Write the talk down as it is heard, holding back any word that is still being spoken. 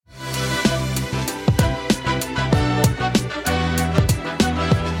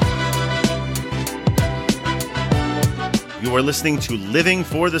You are listening to Living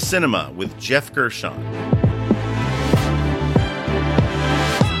for the Cinema with Jeff Gershon.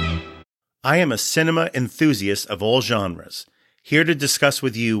 I am a cinema enthusiast of all genres, here to discuss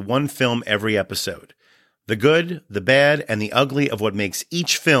with you one film every episode. The good, the bad, and the ugly of what makes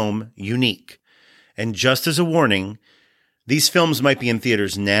each film unique. And just as a warning, these films might be in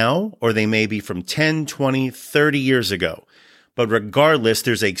theaters now, or they may be from 10, 20, 30 years ago. But regardless,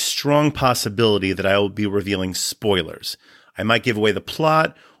 there's a strong possibility that I will be revealing spoilers. I might give away the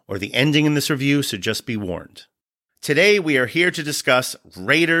plot or the ending in this review, so just be warned. Today, we are here to discuss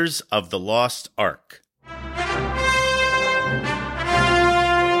Raiders of the Lost Ark.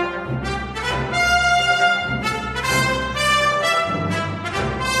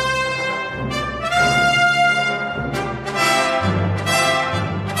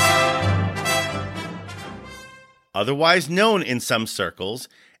 Otherwise known in some circles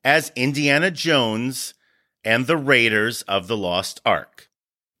as Indiana Jones and the Raiders of the Lost Ark.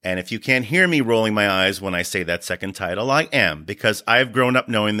 And if you can't hear me rolling my eyes when I say that second title, I am, because I've grown up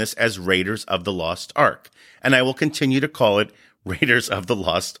knowing this as Raiders of the Lost Ark, and I will continue to call it Raiders of the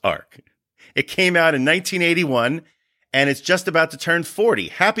Lost Ark. It came out in 1981, and it's just about to turn 40.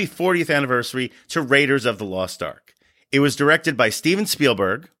 Happy 40th anniversary to Raiders of the Lost Ark. It was directed by Steven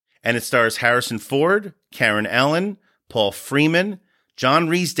Spielberg, and it stars Harrison Ford, Karen Allen, Paul Freeman, John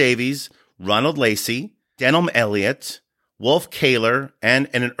Rhys-Davies, Ronald Lacey, Denholm Elliott, Wolf Kahler, and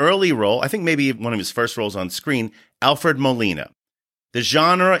in an early role, I think maybe one of his first roles on screen, Alfred Molina. The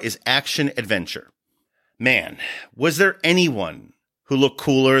genre is action-adventure. Man, was there anyone who looked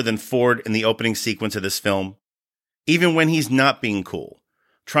cooler than Ford in the opening sequence of this film? Even when he's not being cool,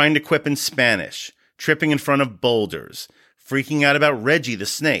 trying to quip in Spanish, tripping in front of boulders, freaking out about Reggie the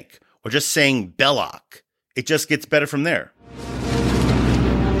snake, or just saying Belloc. It just gets better from there.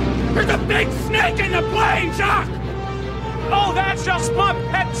 There's a big snake in the plane, Jock! Oh, that's just my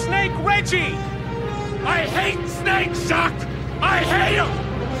pet snake, Reggie! I hate snakes, Jock! I hate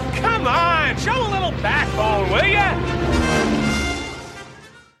them! Come on, show a little backbone, will ya?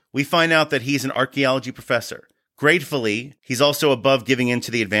 We find out that he's an archaeology professor. Gratefully, he's also above giving in to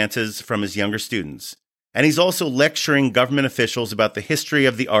the advances from his younger students. And he's also lecturing government officials about the history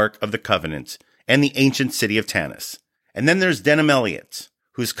of the Ark of the Covenant and the ancient city of Tanis. And then there's Denholm Elliott,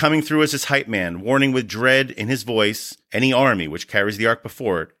 who's coming through as his hype man, warning with dread in his voice, any army which carries the Ark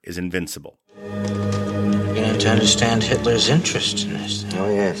before it is invincible. Beginning to understand Hitler's interest in this. Oh,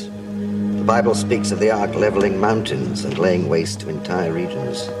 yes. The Bible speaks of the Ark leveling mountains and laying waste to entire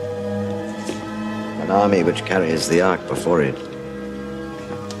regions. An army which carries the Ark before it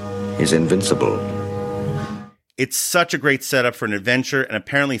is invincible. It's such a great setup for an adventure, and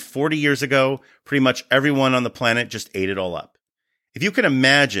apparently 40 years ago, pretty much everyone on the planet just ate it all up. If you can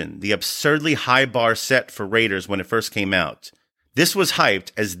imagine the absurdly high bar set for Raiders when it first came out, this was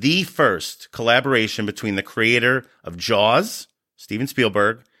hyped as the first collaboration between the creator of Jaws, Steven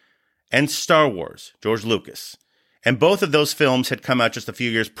Spielberg, and Star Wars, George Lucas. And both of those films had come out just a few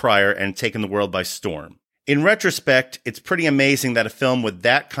years prior and taken the world by storm. In retrospect, it's pretty amazing that a film with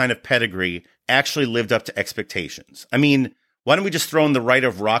that kind of pedigree actually lived up to expectations. I mean, why don't we just throw in the writer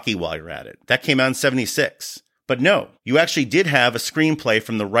of Rocky while you're at it? That came out in 1976. But no, you actually did have a screenplay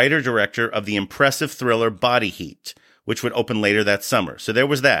from the writer-director of the impressive thriller Body Heat, which would open later that summer. So there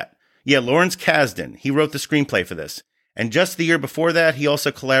was that. Yeah, Lawrence Kasdan, he wrote the screenplay for this. And just the year before that, he also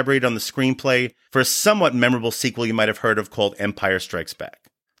collaborated on the screenplay for a somewhat memorable sequel you might have heard of called Empire Strikes Back.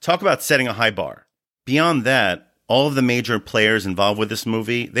 Talk about setting a high bar. Beyond that, all of the major players involved with this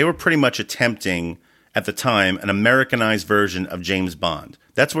movie, they were pretty much attempting, at the time, an Americanized version of James Bond.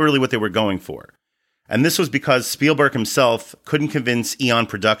 That's really what they were going for. And this was because Spielberg himself couldn't convince Eon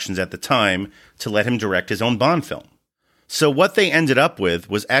Productions at the time to let him direct his own Bond film. So what they ended up with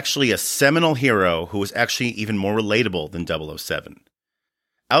was actually a seminal hero who was actually even more relatable than 007.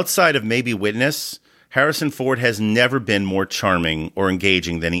 Outside of maybe Witness, Harrison Ford has never been more charming or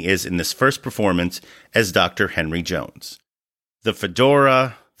engaging than he is in this first performance as Dr. Henry Jones. The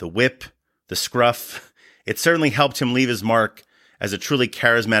fedora, the whip, the scruff, it certainly helped him leave his mark as a truly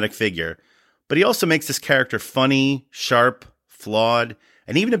charismatic figure, but he also makes this character funny, sharp, flawed,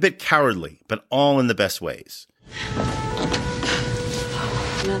 and even a bit cowardly, but all in the best ways.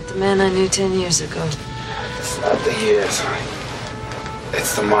 Not the man I knew 10 years ago. It's not the years,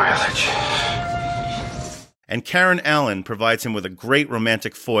 it's the mileage. And Karen Allen provides him with a great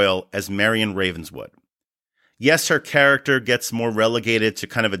romantic foil as Marion Ravenswood. Yes, her character gets more relegated to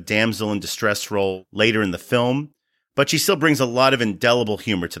kind of a damsel in distress role later in the film, but she still brings a lot of indelible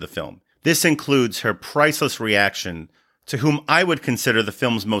humor to the film. This includes her priceless reaction to whom I would consider the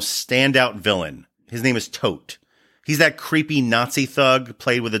film's most standout villain. His name is Tote. He's that creepy Nazi thug,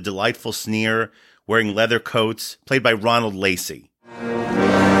 played with a delightful sneer, wearing leather coats, played by Ronald Lacey.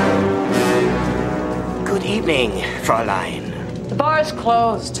 Good evening, Fräulein. The bar is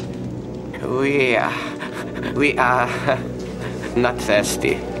closed. We are not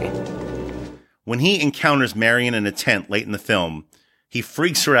thirsty. When he encounters Marion in a tent late in the film, he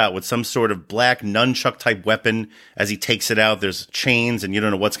freaks her out with some sort of black nunchuck-type weapon. As he takes it out, there's chains, and you don't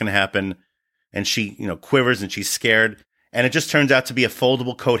know what's going to happen. And she, quivers, and she's scared. And it just turns out to be a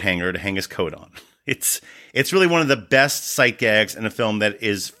foldable coat hanger to hang his coat on. It's really one of the best sight gags in a film that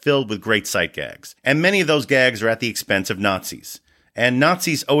is filled with great sight gags. And many of those gags are at the expense of Nazis. And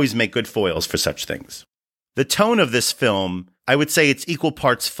Nazis always make good foils for such things. The tone of this film, I would say it's equal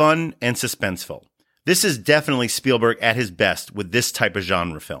parts fun and suspenseful. This is definitely Spielberg at his best with this type of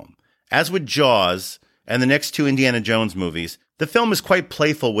genre film. As with Jaws and the next two Indiana Jones movies, the film is quite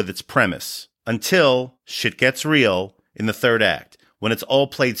playful with its premise, until shit gets real in the third act, when it's all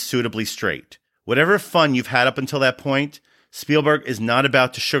played suitably straight. Whatever fun you've had up until that point, Spielberg is not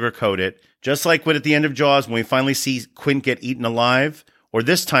about to sugarcoat it, just like at the end of Jaws when we finally see Quint get eaten alive, or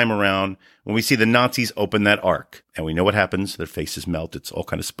this time around when we see the Nazis open that Ark. And we know what happens. Their faces melt. It's all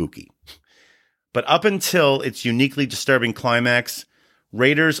kind of spooky. But up until its uniquely disturbing climax,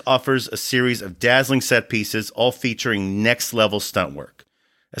 Raiders offers a series of dazzling set pieces, all featuring next-level stunt work,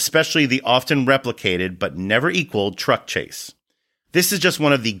 especially the often replicated but never equaled truck chase. This is just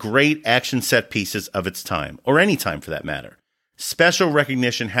one of the great action set pieces of its time, or any time for that matter. Special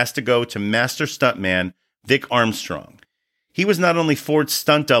recognition has to go to master stuntman Vic Armstrong. He was not only Ford's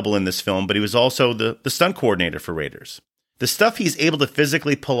stunt double in this film, but he was also the stunt coordinator for Raiders. The stuff he's able to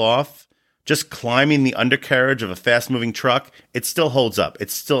physically pull off, just climbing the undercarriage of a fast-moving truck, it still holds up.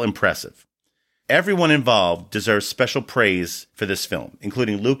 It's still impressive. Everyone involved deserves special praise for this film,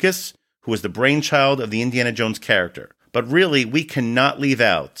 including Lucas, who was the brainchild of the Indiana Jones character. But really, we cannot leave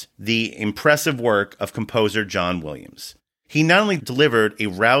out the impressive work of composer John Williams. He not only delivered a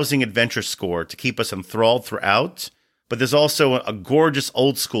rousing adventure score to keep us enthralled throughout, but there's also a gorgeous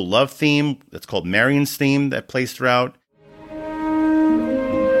old-school love theme that's called Marion's theme that plays throughout.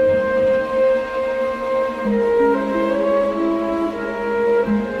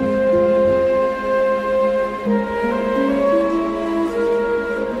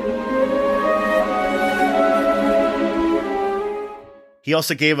 He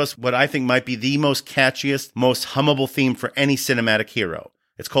also gave us what I think might be the most catchiest, most hummable theme for any cinematic hero.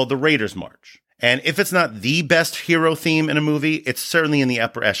 It's called the Raiders March. And if it's not the best hero theme in a movie, it's certainly in the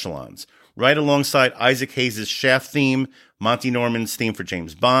upper echelons, right alongside Isaac Hayes' Shaft theme, Monty Norman's theme for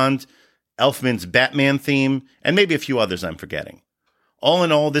James Bond, Elfman's Batman theme, and maybe a few others I'm forgetting. All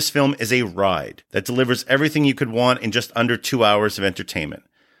in all, this film is a ride that delivers everything you could want in just under 2 hours of entertainment.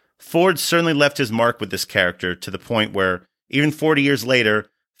 Ford certainly left his mark with this character to the point where, even 40 years later,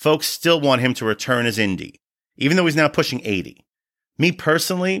 folks still want him to return as Indy, even though he's now pushing 80. Me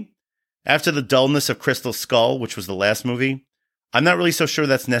personally, after the dullness of Crystal Skull, which was the last movie, I'm not really so sure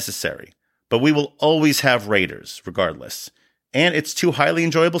that's necessary. But we will always have Raiders, regardless. And it's two highly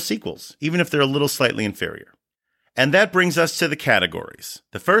enjoyable sequels, even if they're a little slightly inferior. And that brings us to the categories.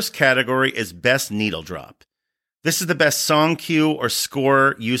 The first category is Best Needle Drop. This is the best song cue or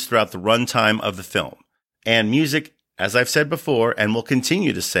score used throughout the runtime of the film. And music, as I've said before, and will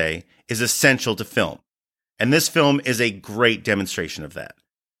continue to say, is essential to film. And this film is a great demonstration of that.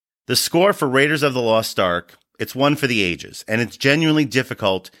 The score for Raiders of the Lost Ark, it's one for the ages, and it's genuinely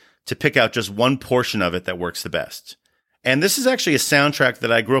difficult to pick out just one portion of it that works the best. And this is actually a soundtrack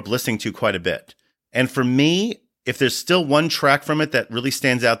that I grew up listening to quite a bit. And for me, if there's still one track from it that really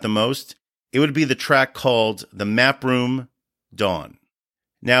stands out the most, it would be the track called The Map Room Dawn.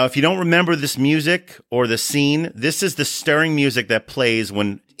 Now, if you don't remember this music or the scene, this is the stirring music that plays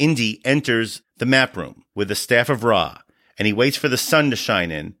when Indy enters the map room with the Staff of Ra, and he waits for the sun to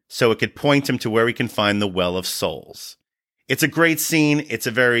shine in so it could point him to where he can find the Well of Souls. It's a great scene. It's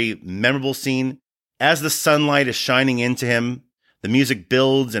a very memorable scene. As the sunlight is shining into him, the music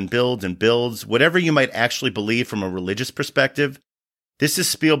builds and builds and builds. Whatever you might actually believe from a religious perspective, this is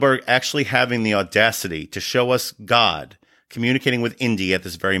Spielberg actually having the audacity to show us God communicating with Indy at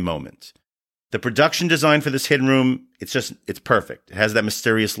this very moment. The production design for this hidden room, it's perfect. It has that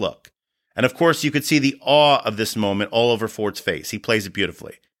mysterious look. And of course, you could see the awe of this moment all over Ford's face. He plays it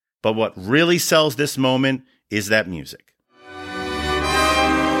beautifully. But what really sells this moment is that music.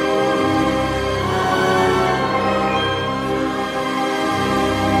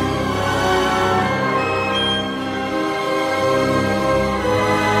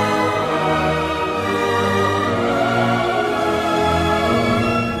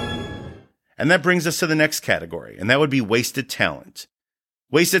 And that brings us to the next category, and that would be wasted talent.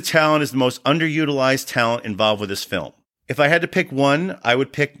 Wasted talent is the most underutilized talent involved with this film. If I had to pick one, I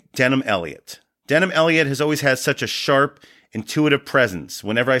would pick Denholm Elliott. Denholm Elliott has always had such a sharp, intuitive presence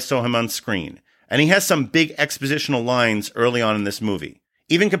whenever I saw him on screen. And he has some big expositional lines early on in this movie.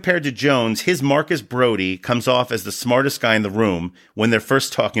 Even compared to Jones, his Marcus Brody comes off as the smartest guy in the room when they're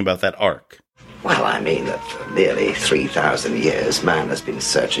first talking about that Ark. Well, I mean that for nearly 3,000 years, man has been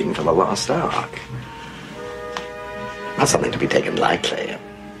searching for the Lost Ark. Not something to be taken lightly.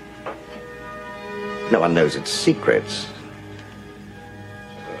 No one knows its secrets.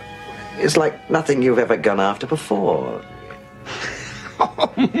 It's like nothing you've ever gone after before.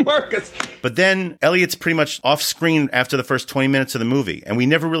 Oh, Marcus! But then Elliott's pretty much off screen after the first 20 minutes of the movie, and we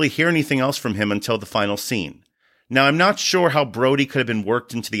never really hear anything else from him until the final scene. Now, I'm not sure how Brody could have been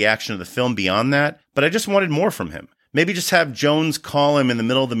worked into the action of the film beyond that, but I just wanted more from him. Maybe just have Jones call him in the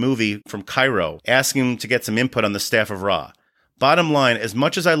middle of the movie from Cairo, asking him to get some input on the staff of Ra. Bottom line, as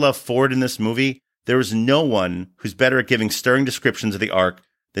much as I love Ford in this movie, there is no one who's better at giving stirring descriptions of the Ark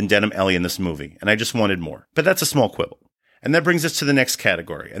than Denholm Elliott in this movie, and I just wanted more. But that's a small quibble. And that brings us to the next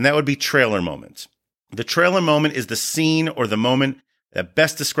category, and that would be trailer moments. The trailer moment is the scene or the moment that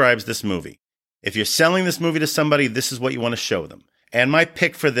best describes this movie. If you're selling this movie to somebody, this is what you want to show them. And my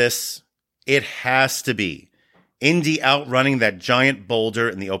pick for this, it has to be Indy outrunning that giant boulder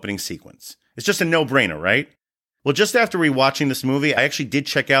in the opening sequence. It's just a no-brainer, right? Well, just after rewatching this movie, I actually did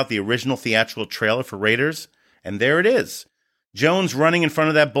check out the original theatrical trailer for Raiders, and there it is. Jones running in front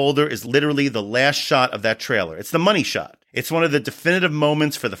of that boulder is literally the last shot of that trailer. It's the money shot. It's one of the definitive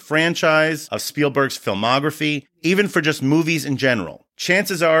moments for the franchise of Spielberg's filmography, even for just movies in general.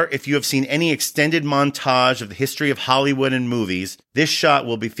 Chances are, if you have seen any extended montage of the history of Hollywood and movies, this shot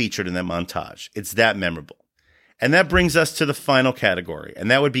will be featured in that montage. It's that memorable. And that brings us to the final category,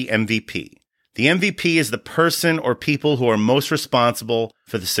 and that would be MVP. The MVP is the person or people who are most responsible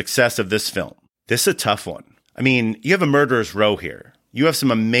for the success of this film. This is a tough one. I mean, you have a murderer's row here. You have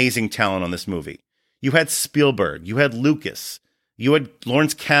some amazing talent on this movie. You had Spielberg, you had Lucas, you had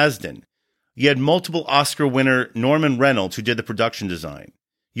Lawrence Kasdan, you had multiple Oscar winner Norman Reynolds who did the production design.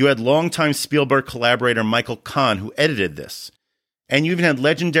 You had longtime Spielberg collaborator Michael Kahn who edited this. And you even had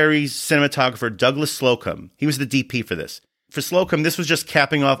legendary cinematographer Douglas Slocum. He was the DP for this. For Slocum, this was just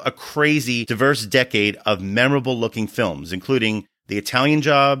capping off a crazy, diverse decade of memorable-looking films, including The Italian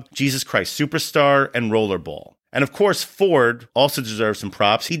Job, Jesus Christ Superstar, and Rollerball. And of course, Ford also deserves some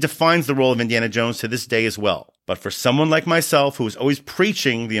props. He defines the role of Indiana Jones to this day as well. But for someone like myself, who is always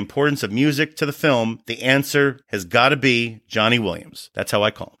preaching the importance of music to the film, the answer has got to be Johnny Williams. That's how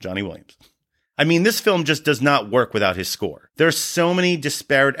I call him, Johnny Williams. I mean, this film just does not work without his score. There's so many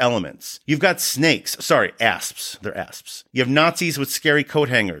disparate elements. You've got asps. They're asps. You have Nazis with scary coat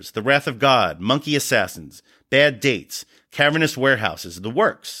hangers, The Wrath of God, monkey assassins, bad dates, cavernous warehouses, the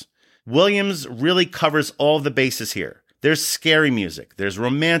works. Williams really covers all the bases here. There's scary music, there's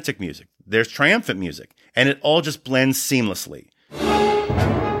romantic music, there's triumphant music, and it all just blends seamlessly.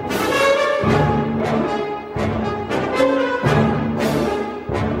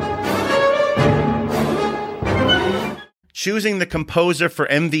 Choosing the composer for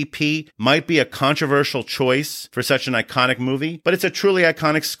MVP might be a controversial choice for such an iconic movie, but it's a truly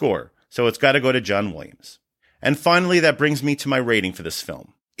iconic score, so it's got to go to John Williams. And finally, that brings me to my rating for this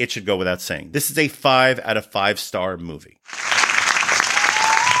film. It should go without saying. This is a 5 out of 5-star movie.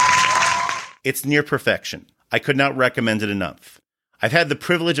 It's near perfection. I could not recommend it enough. I've had the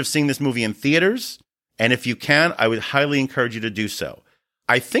privilege of seeing this movie in theaters, and if you can, I would highly encourage you to do so.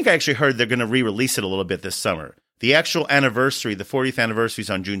 I think I actually heard they're going to re-release it a little bit this summer. The actual anniversary, the 40th anniversary, is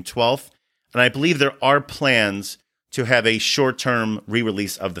on June 12th, and I believe there are plans to have a short-term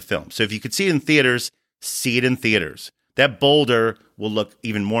re-release of the film. So if you could see it in theaters, see it in theaters. That boulder will look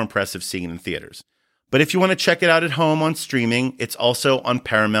even more impressive seeing it in theaters. But if you want to check it out at home on streaming, it's also on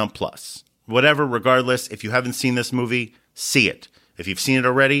Paramount+. Whatever, regardless, if you haven't seen this movie, see it. If you've seen it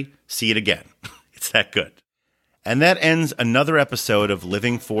already, see it again. It's that good. And that ends another episode of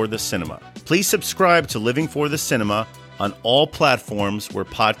Living for the Cinema. Please subscribe to Living for the Cinema on all platforms where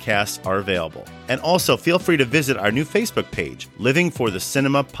podcasts are available. And also feel free to visit our new Facebook page, Living for the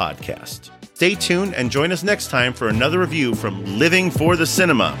Cinema Podcast. Stay tuned and join us next time for another review from Living for the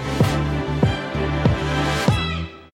Cinema.